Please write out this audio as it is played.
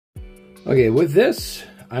Okay, with this,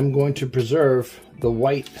 I'm going to preserve the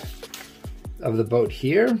white of the boat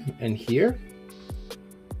here and here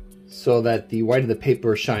so that the white of the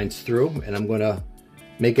paper shines through, and I'm going to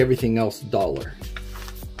make everything else duller.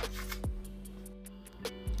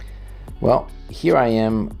 Well, here I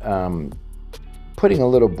am putting a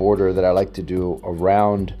little border that I like to do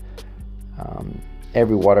around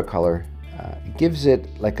every watercolor. It gives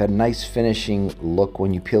it like a nice finishing look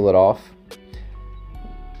when you peel it off.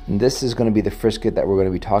 And this is going to be the Frisket that we're going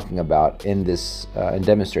to be talking about in this and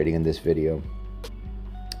demonstrating in this video.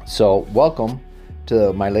 So welcome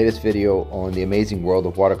to my latest video on the amazing world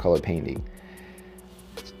of watercolor painting.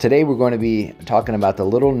 Today we're going to be talking about the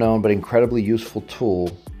little known but incredibly useful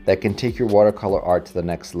tool that can take your watercolor art to the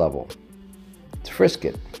next level. It's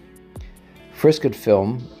Frisket. Frisket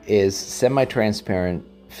film is semi-transparent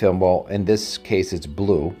film, well in this case it's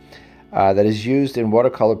blue, that is used in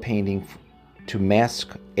watercolor painting to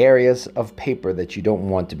mask areas of paper that you don't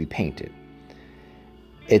want to be painted.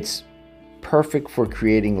 It's perfect for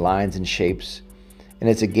creating lines and shapes, and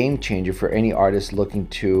it's a game changer for any artist looking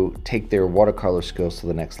to take their watercolor skills to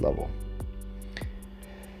the next level.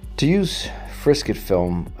 To use Frisket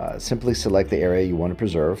film, simply select the area you want to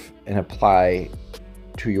preserve and apply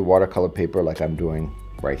to your watercolor paper like I'm doing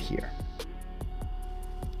right here.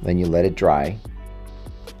 Then you let it dry,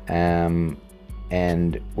 and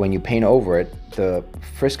when you paint over it, the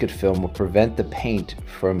Frisket film will prevent the paint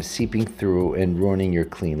from seeping through and ruining your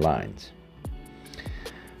clean lines.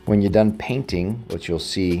 When you're done painting, which you'll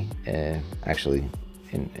see actually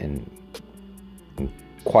in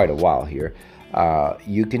quite a while here,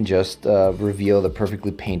 you can just reveal the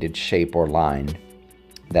perfectly painted shape or line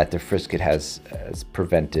that the Frisket has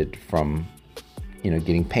prevented from,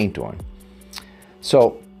 getting paint on.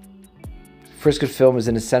 So Frisket film is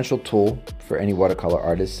an essential tool for any watercolor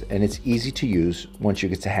artist, and it's easy to use once you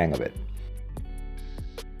get the hang of it.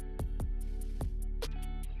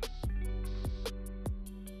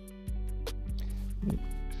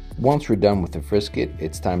 Once we're done with the Frisket,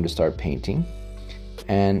 it's time to start painting.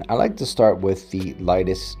 And I like to start with the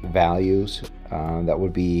lightest values. That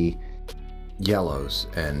would be yellows,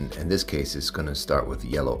 and in this case it's going to start with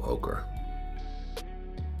yellow ochre.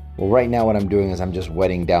 Well, right now what I'm doing is I'm just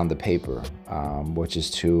wetting down the paper, which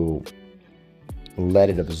is to let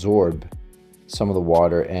it absorb some of the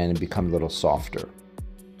water and become a little softer.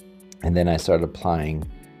 And then I start applying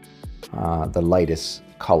the lightest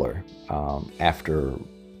color after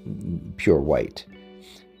pure white.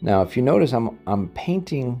 Now, if you notice, I'm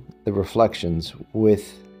painting the reflections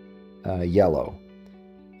with yellow,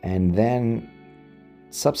 and then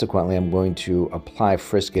subsequently I'm going to apply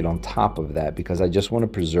Frisket on top of that because I just want to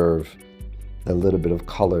preserve the little bit of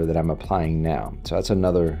color that I'm applying now. So that's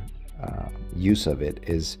another use of it,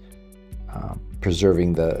 is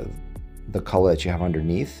preserving the color that you have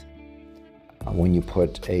underneath when you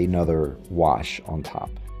put another wash on top.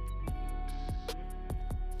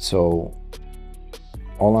 So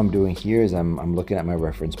all I'm doing here is I'm looking at my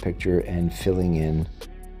reference picture and filling in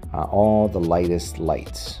all the lightest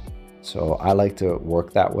lights. So I like to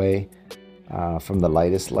work that way, from the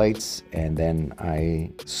lightest lights, and then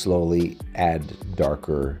I slowly add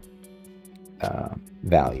darker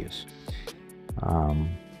values. I'm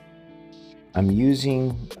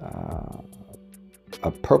using a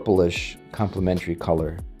purplish complementary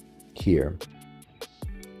color here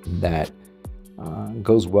that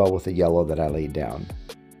goes well with the yellow that I laid down.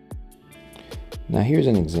 Now here's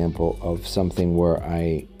an example of something where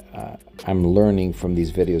I'm learning from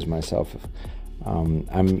these videos myself.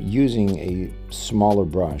 I'm using a smaller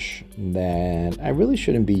brush that I really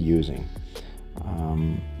shouldn't be using,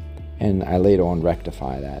 and I later on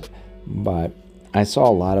rectify that. But I saw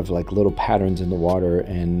a lot of like little patterns in the water,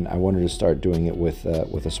 and I wanted to start doing it with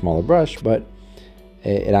a smaller brush, but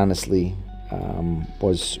it honestly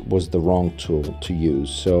was the wrong tool to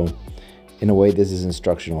use. So in a way, this is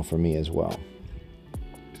instructional for me as well.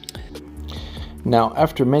 Now,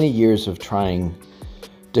 after many years of trying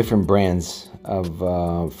different brands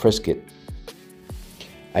of Frisket,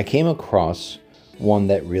 I came across one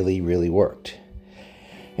that really worked.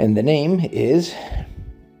 And the name is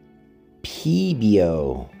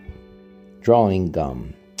PBO Drawing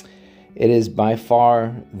Gum. It is by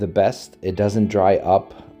far the best. It doesn't dry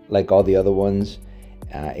up like all the other ones.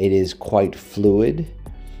 It is quite fluid.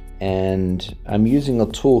 And I'm using a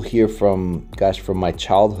tool here from my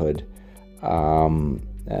childhood.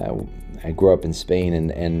 I grew up in Spain,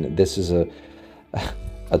 and this is a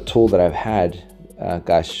tool that I've had,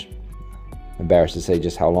 embarrassed to say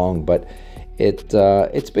just how long, but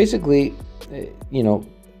it's basically,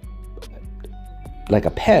 like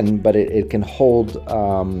a pen, but it can hold,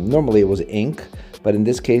 normally it was ink, but in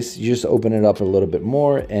this case, you just open it up a little bit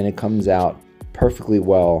more and it comes out perfectly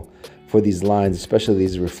well for these lines, especially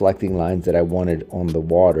these reflecting lines that I wanted on the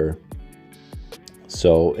water.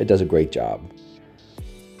 So it does a great job.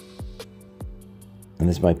 And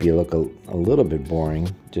this might be look a little bit boring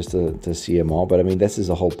just to see them all, but I mean, this is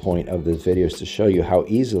the whole point of this video, is to show you how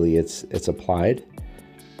easily it's applied.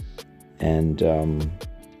 And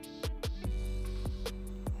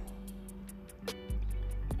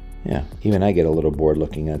yeah, even I get a little bored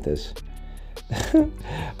looking at this.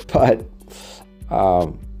 But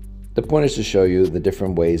the point is to show you the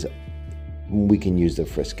different ways we can use the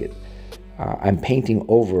Frisket. I'm painting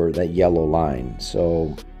over that yellow line,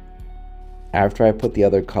 so after I put the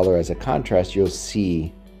other color as a contrast, you'll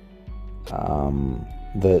see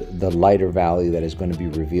the lighter value that is going to be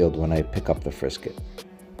revealed when I pick up the Frisket.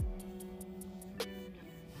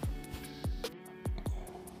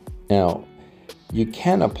 Now, you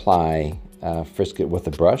can apply Frisket with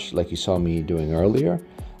a brush, like you saw me doing earlier,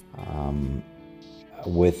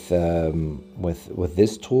 with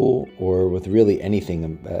this tool, or with really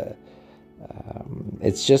anything.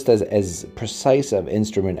 It's just as precise of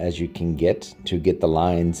instrument as you can get to get the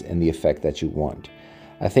lines and the effect that you want.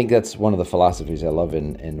 I think that's one of the philosophies I love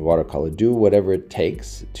in watercolor. Do whatever it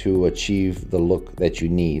takes to achieve the look that you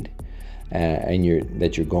need and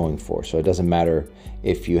that you're going for. So it doesn't matter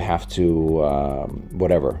if you have to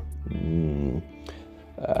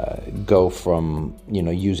go from,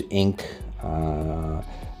 use ink,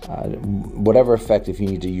 whatever effect. If you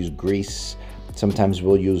need to use grease, sometimes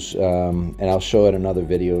we'll use, and I'll show it in another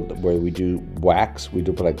video where we do wax. We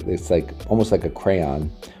do put it's like almost like a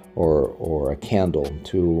crayon or a candle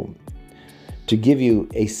to give you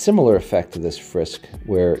a similar effect to this frisk,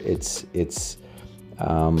 where it's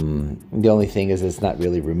the only thing is it's not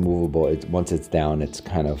really removable. Once it's down, it's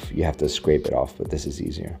kind of, you have to scrape it off, but this is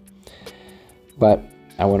easier. But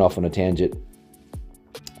I went off on a tangent.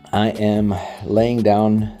 I am laying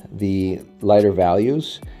down the lighter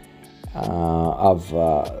values of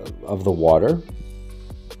the water,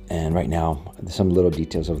 and right now some little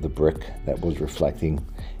details of the brick that was reflecting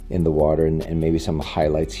in the water, and maybe some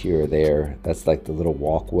highlights here or there. That's like the little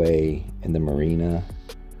walkway in the marina.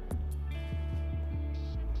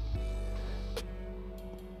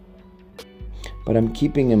 But I'm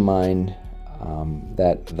keeping in mind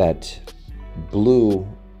that blue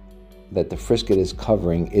that the Frisket is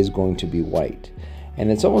covering is going to be white.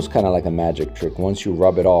 And it's almost kind of like a magic trick. Once you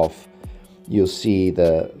rub it off, you'll see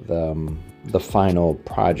the final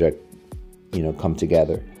project, come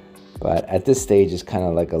together. But at this stage, it's kind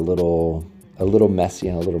of like a little messy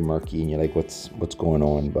and a little murky, and you're like, what's going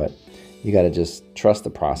on? But you got to just trust the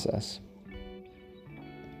process.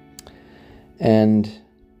 And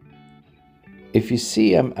if you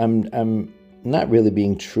see, I'm not really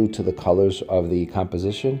being true to the colors of the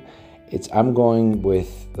composition. I'm going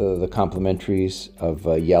with the complementaries of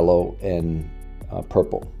yellow and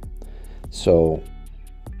purple. So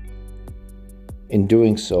in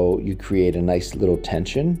doing so, you create a nice little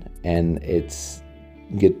tension, and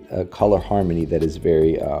get a color harmony that is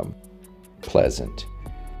very pleasant.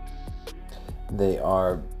 They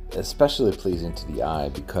are especially pleasing to the eye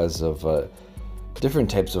because of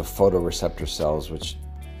different types of photoreceptor cells, which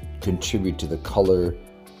contribute to the color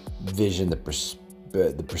vision, the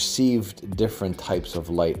perceived different types of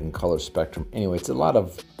light and color spectrum. Anyway, it's a lot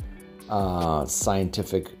of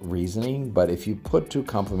scientific reasoning, but if you put two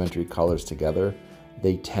complementary colors together,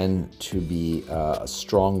 they tend to be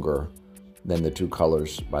stronger than the two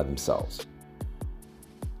colors by themselves.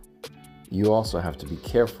 You also have to be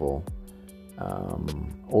careful,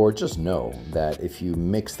 or just know that if you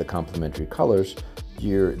mix the complementary colors,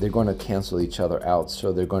 they're going to cancel each other out,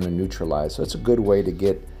 so they're going to neutralize. So it's a good way to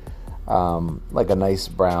get like a nice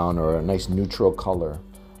brown or a nice neutral color.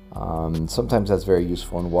 Sometimes that's very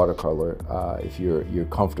useful in watercolor if you're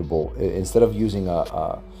comfortable. Instead of using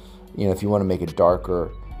if you want to make it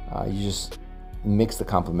darker, you just mix the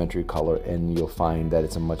complementary color, and you'll find that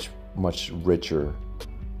it's a much richer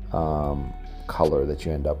color that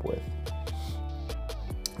you end up with.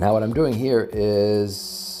 Now what I'm doing here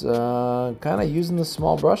is kind of using the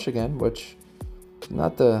small brush again, which is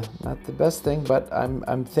not the best thing, but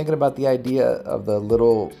I'm thinking about the idea of the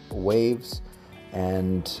little waves,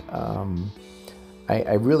 and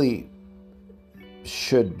I really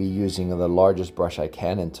should be using the largest brush I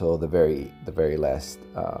can until the very last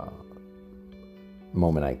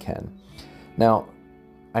moment I can. Now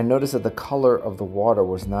I noticed that the color of the water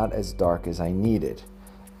was not as dark as I needed,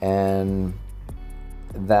 and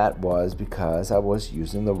that was because I was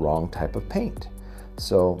using the wrong type of paint.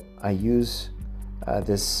 So I use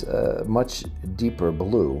this much deeper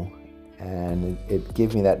blue, and it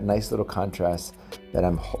gave me that nice little contrast that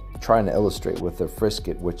I'm trying to illustrate with the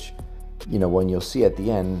Frisket, which, you know, when you'll see at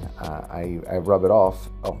the end, I rub it off.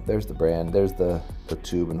 Oh, there's the brand, there's the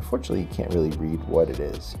tube, and unfortunately you can't really read what it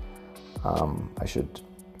is. I should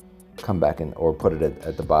come back or put it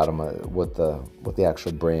at the bottom with the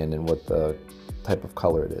actual brand and what the type of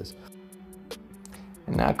color it is.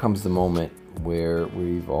 And now comes the moment where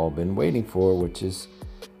we've all been waiting for, which is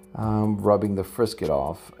rubbing the Frisket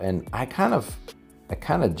off. And I kind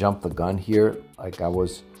of jumped the gun here. Like, I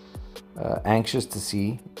was anxious to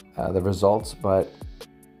see the results, but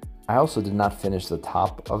I also did not finish the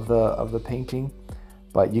top of the painting.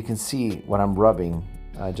 But you can see when I'm rubbing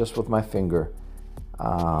just with my finger,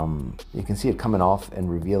 you can see it coming off and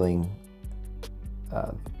revealing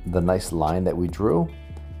the nice line that we drew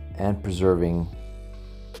and preserving,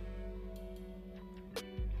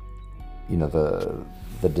 you know,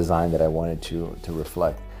 the design that I wanted to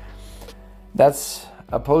reflect. That's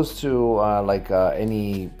opposed to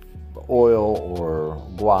any oil or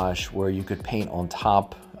gouache where you could paint on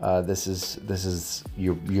top. This is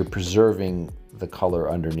you're preserving the color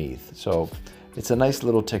underneath. So it's a nice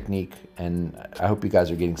little technique, and I hope you guys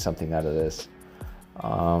are getting something out of this.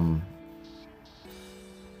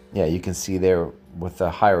 Yeah, you can see there with the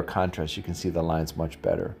higher contrast, you can see the lines much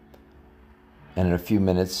better. And in a few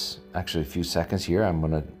minutes, actually a few seconds here, I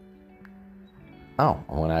want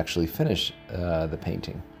to actually finish the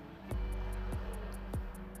painting.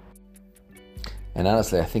 And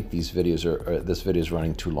honestly, I think this video is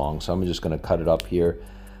running too long, so I'm just going to cut it up here.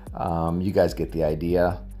 You guys get the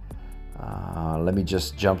idea. Let me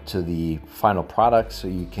just jump to the final product so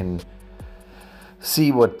you can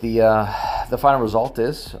see what the final result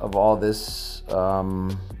is of all this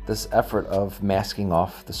this effort of masking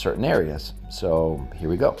off the certain areas. So here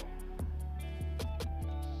we go.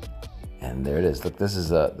 And there it is. Look, this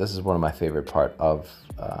is one of my favorite part of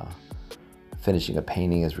finishing a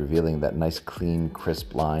painting, is revealing that nice, clean,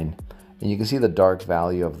 crisp line. And you can see the dark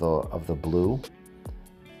value of the blue,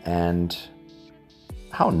 and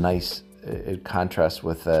how nice it contrasts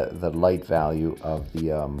with the light value of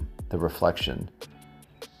the reflection.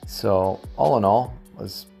 So all in all, I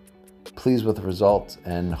was pleased with the result,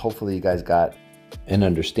 and hopefully you guys got an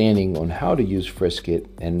understanding on how to use Frisket,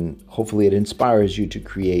 and hopefully it inspires you to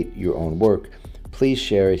create your own work. Please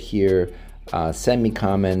share it here. Send me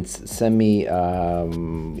comments, send me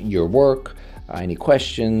your work, any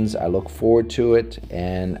questions. I look forward to it,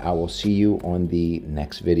 and I will see you on the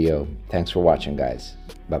next video. Thanks for watching, guys.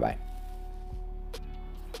 Bye-bye.